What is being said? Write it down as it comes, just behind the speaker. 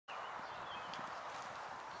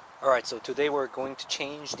Alright, so today we're going to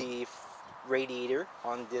change the radiator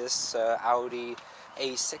on this Audi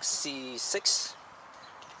A6 C6.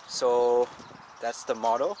 So that's the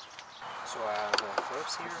model. So I have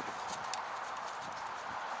Phillips here.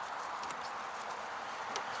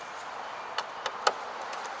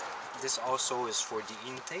 This also is for the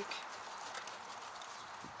intake.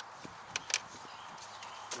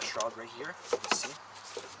 The shroud right here, you can see.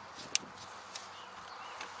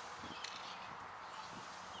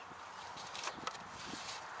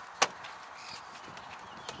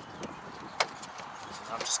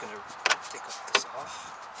 I'm just going to take this off.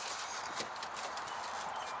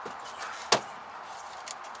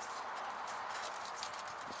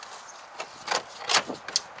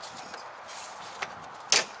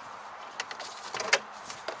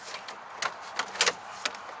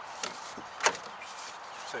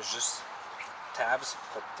 So it's just tabs,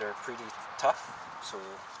 but they're pretty tough, so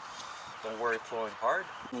don't worry pulling hard.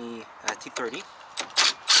 The T30.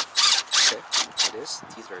 Okay, it is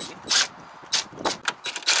T30.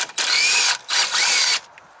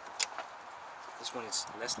 This one is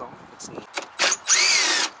less long, it's neat.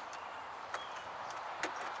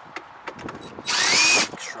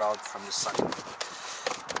 Shroud from the side. Like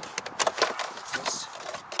this.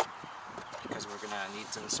 Because we're gonna need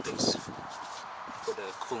some space for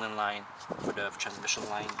the coolant line, for the transmission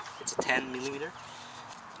line. It's a 10mm.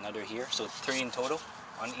 Another here, so 3 in total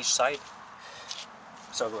on each side.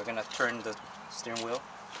 So we're gonna turn the steering wheel.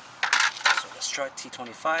 So let's try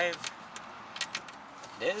T25.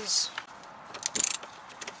 It is.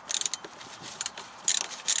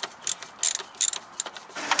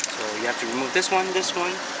 So you have to remove this one,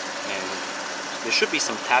 and there should be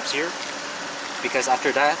some tabs here, because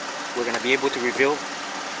after that we're gonna be able to reveal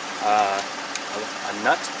a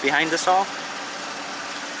nut behind the saw.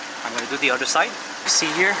 I'm gonna do the other side. You see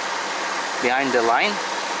here, behind the line,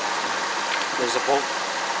 there's a bolt.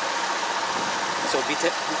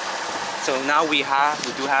 So now we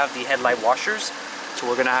do have the headlight washers. So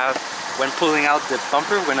we're gonna have, when pulling out the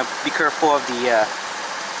bumper, we're gonna be careful of the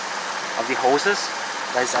hoses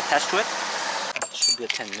that is attached to it. It should be a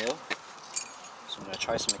 10mm. So I'm gonna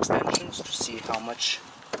try some extensions to see how much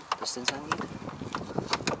distance I need.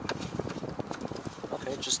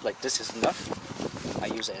 Okay, just like this is enough. I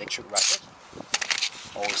use an electric ratchet.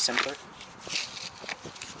 Always simpler.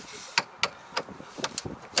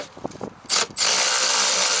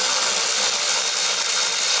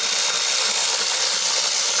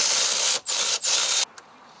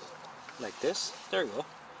 Like this. There we go.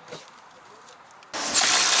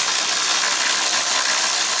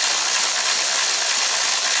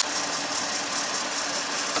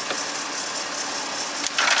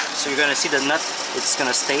 So you're gonna see the nut. It's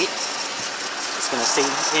gonna stay in,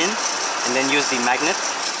 and then use the magnet.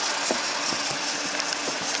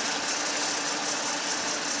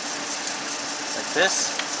 Like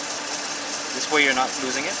this. This way you're not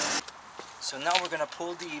losing it. So now we're gonna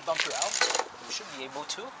pull the bumper out. We should be able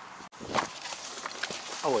to.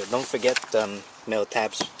 Oh wait, don't forget metal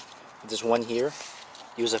tabs. There's one here.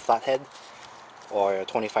 Use a flathead or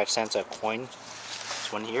 25 cents a coin.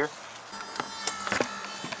 There's one here.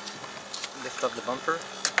 Lift up the bumper,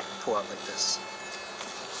 pull out like this.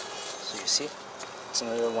 So you see, it's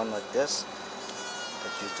another one like this.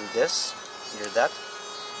 That you do this, either that,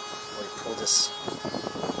 or you pull this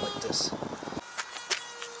like this.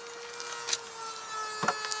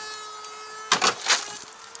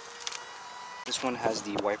 This one has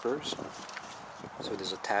the wipers, so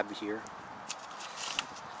there's a tab here,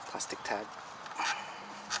 plastic tab.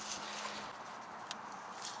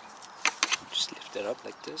 Just lift it up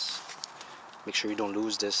like this. Make sure you don't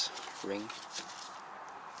lose this ring.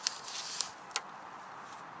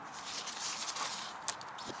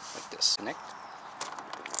 Like this. Connect.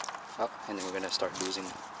 Oh, and then we're gonna start losing.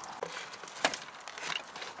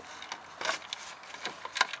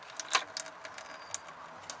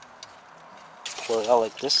 Pull it out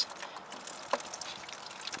like this.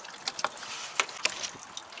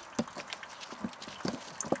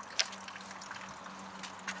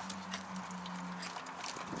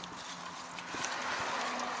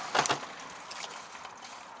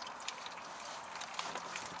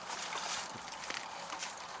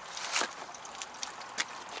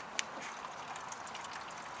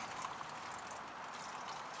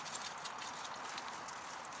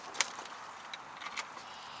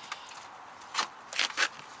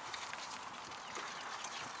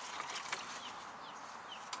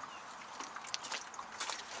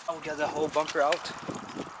 I'll get the whole bumper out.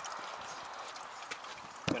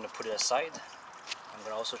 I'm going to put it aside. I'm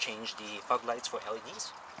going to also change the fog lights for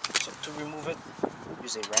LEDs. So to remove it,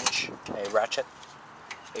 use a wrench, a ratchet.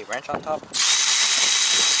 a wrench on top.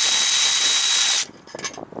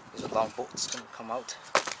 These are long bolts gonna come out.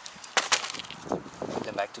 Put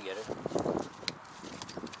them back together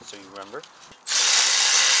so you remember.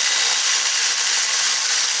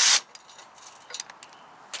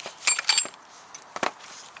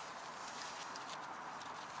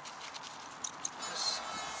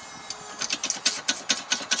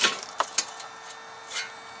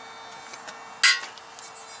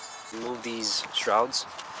 Remove these shrouds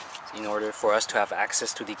in order for us to have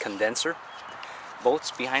access to the condenser bolts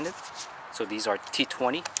behind it. So these are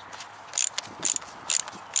T20.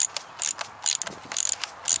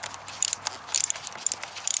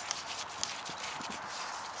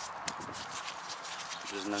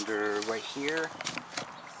 There's another right here.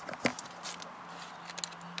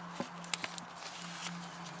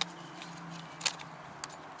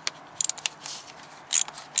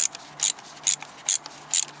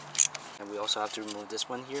 And we also have to remove this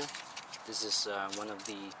one here. This is one of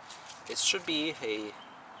the, it should be a,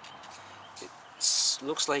 it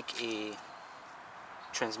looks like a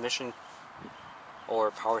transmission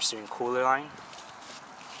or power steering cooler line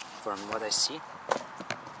from what I see.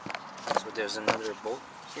 So there's another bolt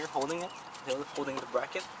here holding it, holding the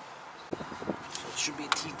bracket. So it should be a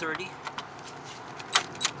T30.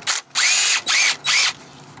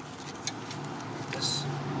 This.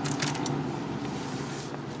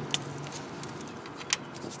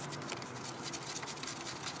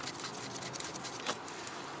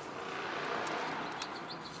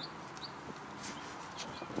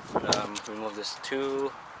 Remove this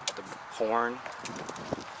too, the horn.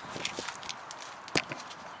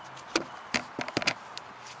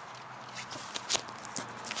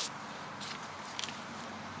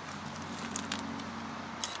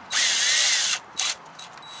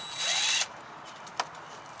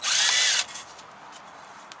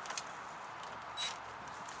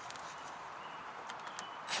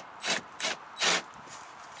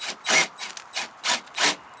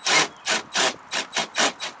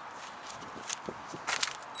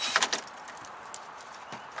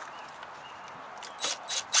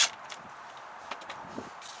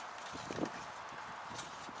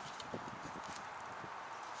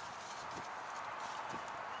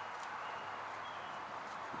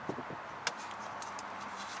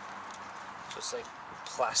 Just like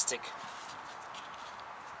plastic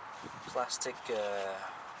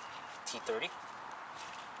T30.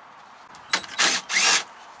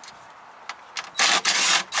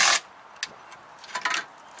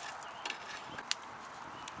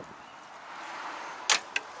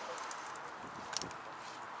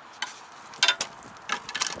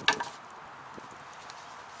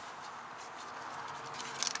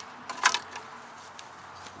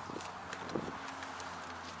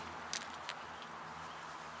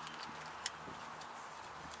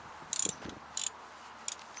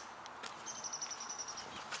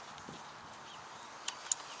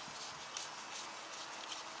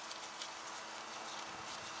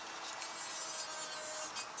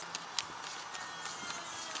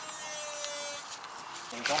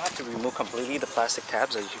 You don't have to remove completely the plastic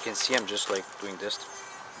tabs. As you can see, I'm just like doing this,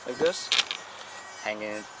 like this, hanging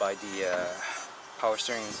it by the power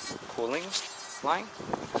steering cooling line.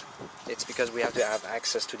 It's because we have to have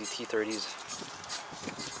access to the T30s,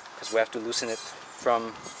 because we have to loosen it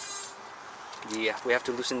from the, we have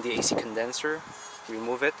to loosen the AC condenser,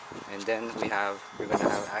 remove it, and then we're gonna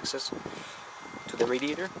have access to the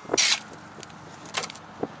radiator.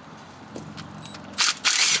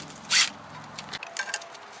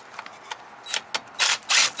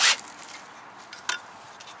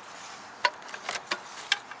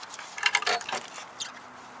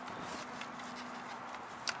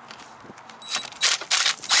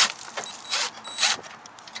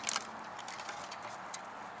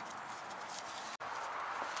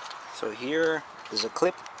 So here is a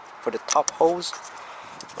clip for the top hose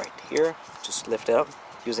right here. Just lift it up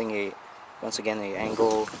using a, once again, a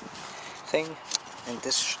angle thing, and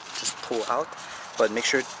this just pull out, but make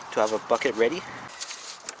sure to have a bucket ready.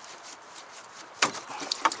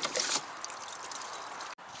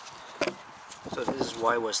 So this is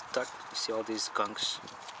why it was stuck. You see all these gunks.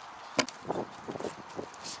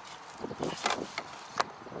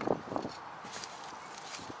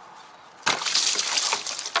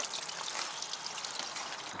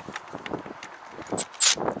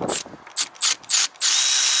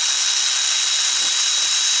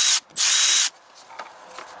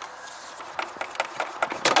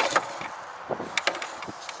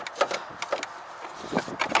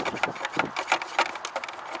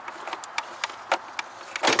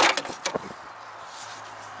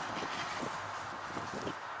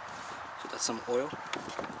 some oil.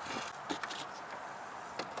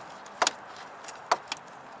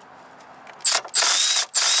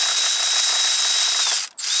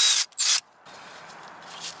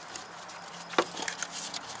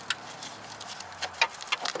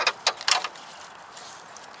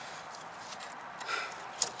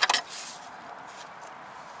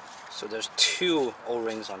 So there's two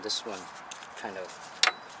O-rings on this one, kind of.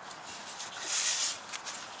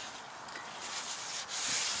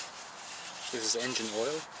 This is engine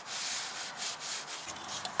oil.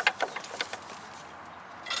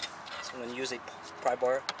 So I'm going to use a pry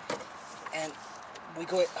bar and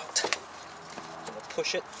wiggle it out. I'm going to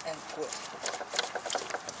push it and pull it.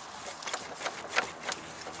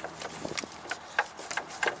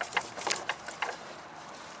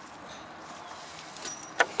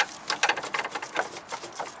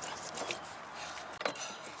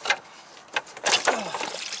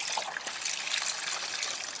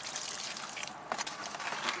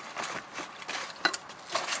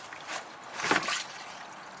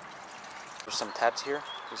 There's some tabs here.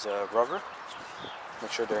 There's a rubber.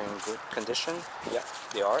 Make sure they're in good condition. Yeah,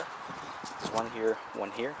 they are. There's one here,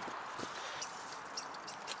 one here.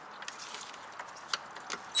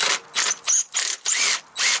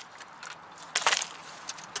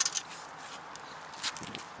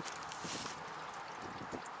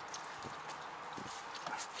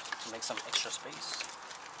 Make some extra space,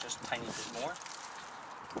 just a tiny bit more,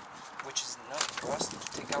 which is enough for us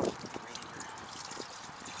to take out the radiator.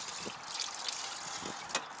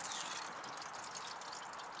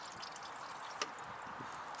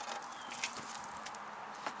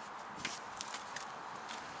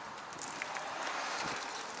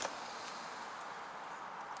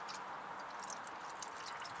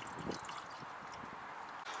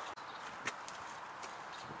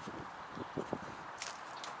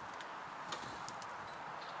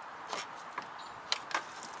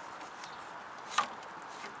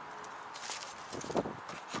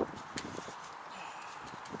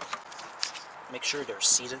 Make sure they're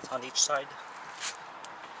seated on each side.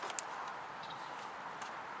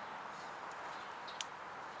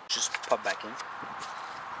 Just pop back in.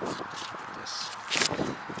 Yes.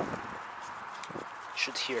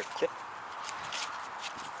 Should hear a clip.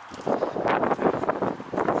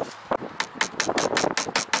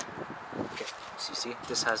 Okay, so you see,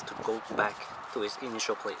 this has to go back to its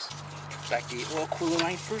initial place. Back the oil coolant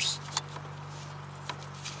line first.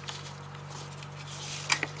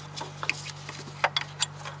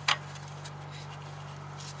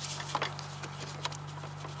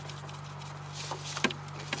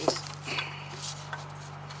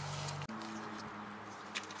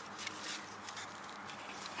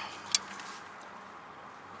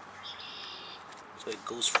 So it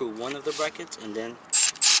goes through one of the brackets and then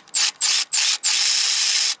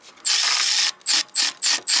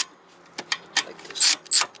like this.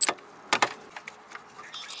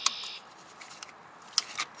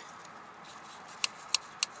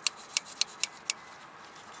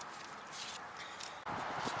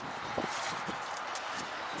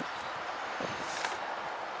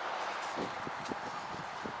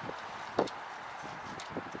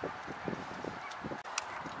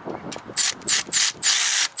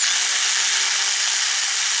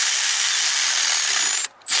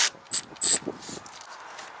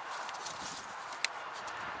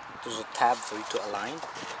 There's a tab for you to align,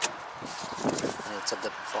 and it's at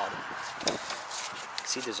the bottom.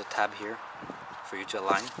 See, there's a tab here for you to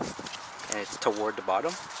align, and it's toward the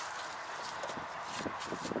bottom.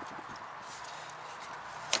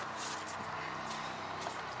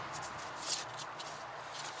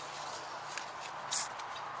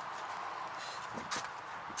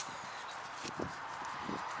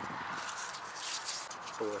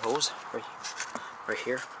 For the hose, right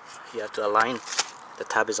here, you have to align. The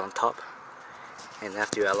tab is on top, and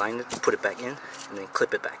after you align it, put it back in and then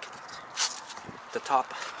clip it back. The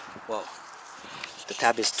top, well, the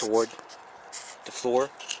tab is toward the floor,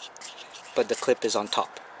 but the clip is on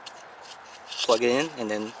top. Plug it in and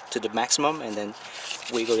then to the maximum, and then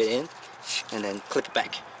wiggle it in and then clip it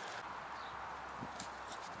back.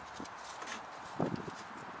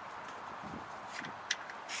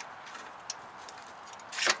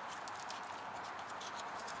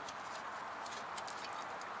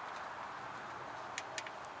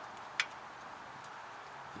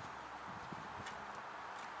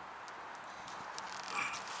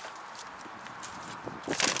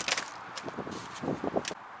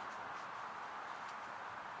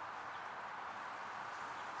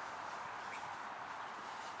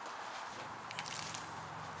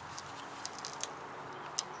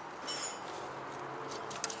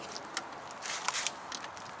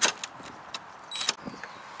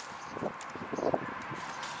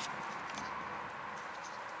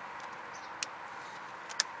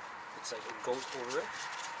 goes over it.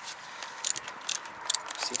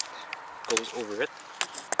 See, goes over it.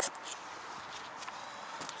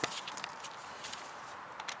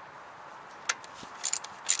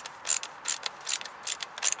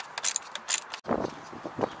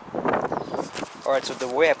 Alright, so the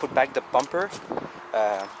way I put back the bumper,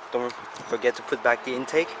 don't forget to put back the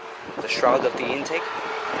intake, the shroud of the intake.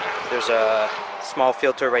 There's a small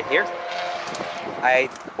filter right here.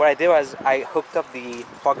 What I did was I hooked up the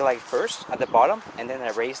fog light first at the bottom, and then I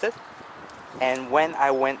raised it. And when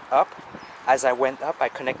I went up, as I went up, I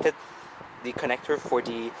connected the connector for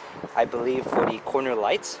the, I believe, for the corner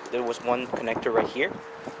lights. There was one connector right here.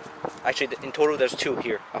 Actually, in total there's two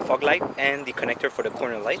here, a fog light and the connector for the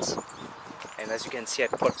corner lights. And as you can see, I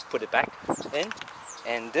put it back in.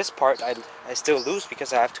 And this part I still lose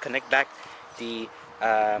because I have to connect back the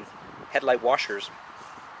headlight washers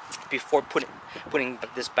before putting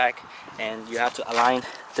this back. And you have to align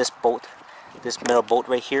this bolt, this metal bolt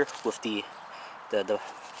right here, with the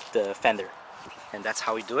fender. And that's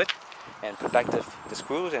how we do it. And put back the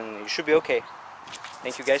screws, and you should be okay.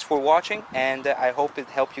 Thank you guys for watching, and I hope it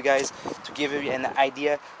helped you guys to give you an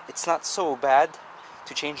idea. It's not so bad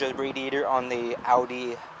to change the radiator on the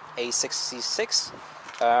Audi A6 C6.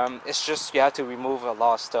 It's just you have to remove a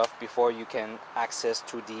lot of stuff before you can access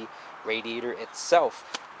to the radiator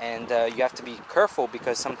itself. And you have to be careful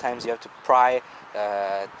because sometimes you have to pry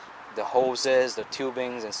the hoses, the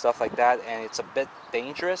tubings and stuff like that, and it's a bit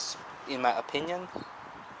dangerous in my opinion.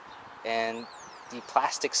 And the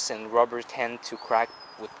plastics and rubber tend to crack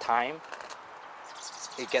with time.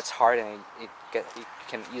 It gets hard and it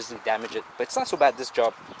can easily damage it, but it's not so bad, this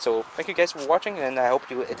job. So thank you guys for watching, and I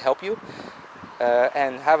hope it helped you,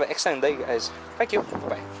 and have an excellent day, guys. Thank you.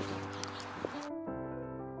 Bye.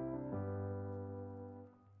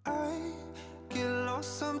 I get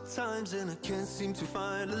lost sometimes and I can't seem to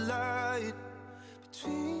find a light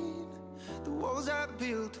between the walls I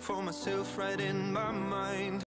built for myself right in my mind.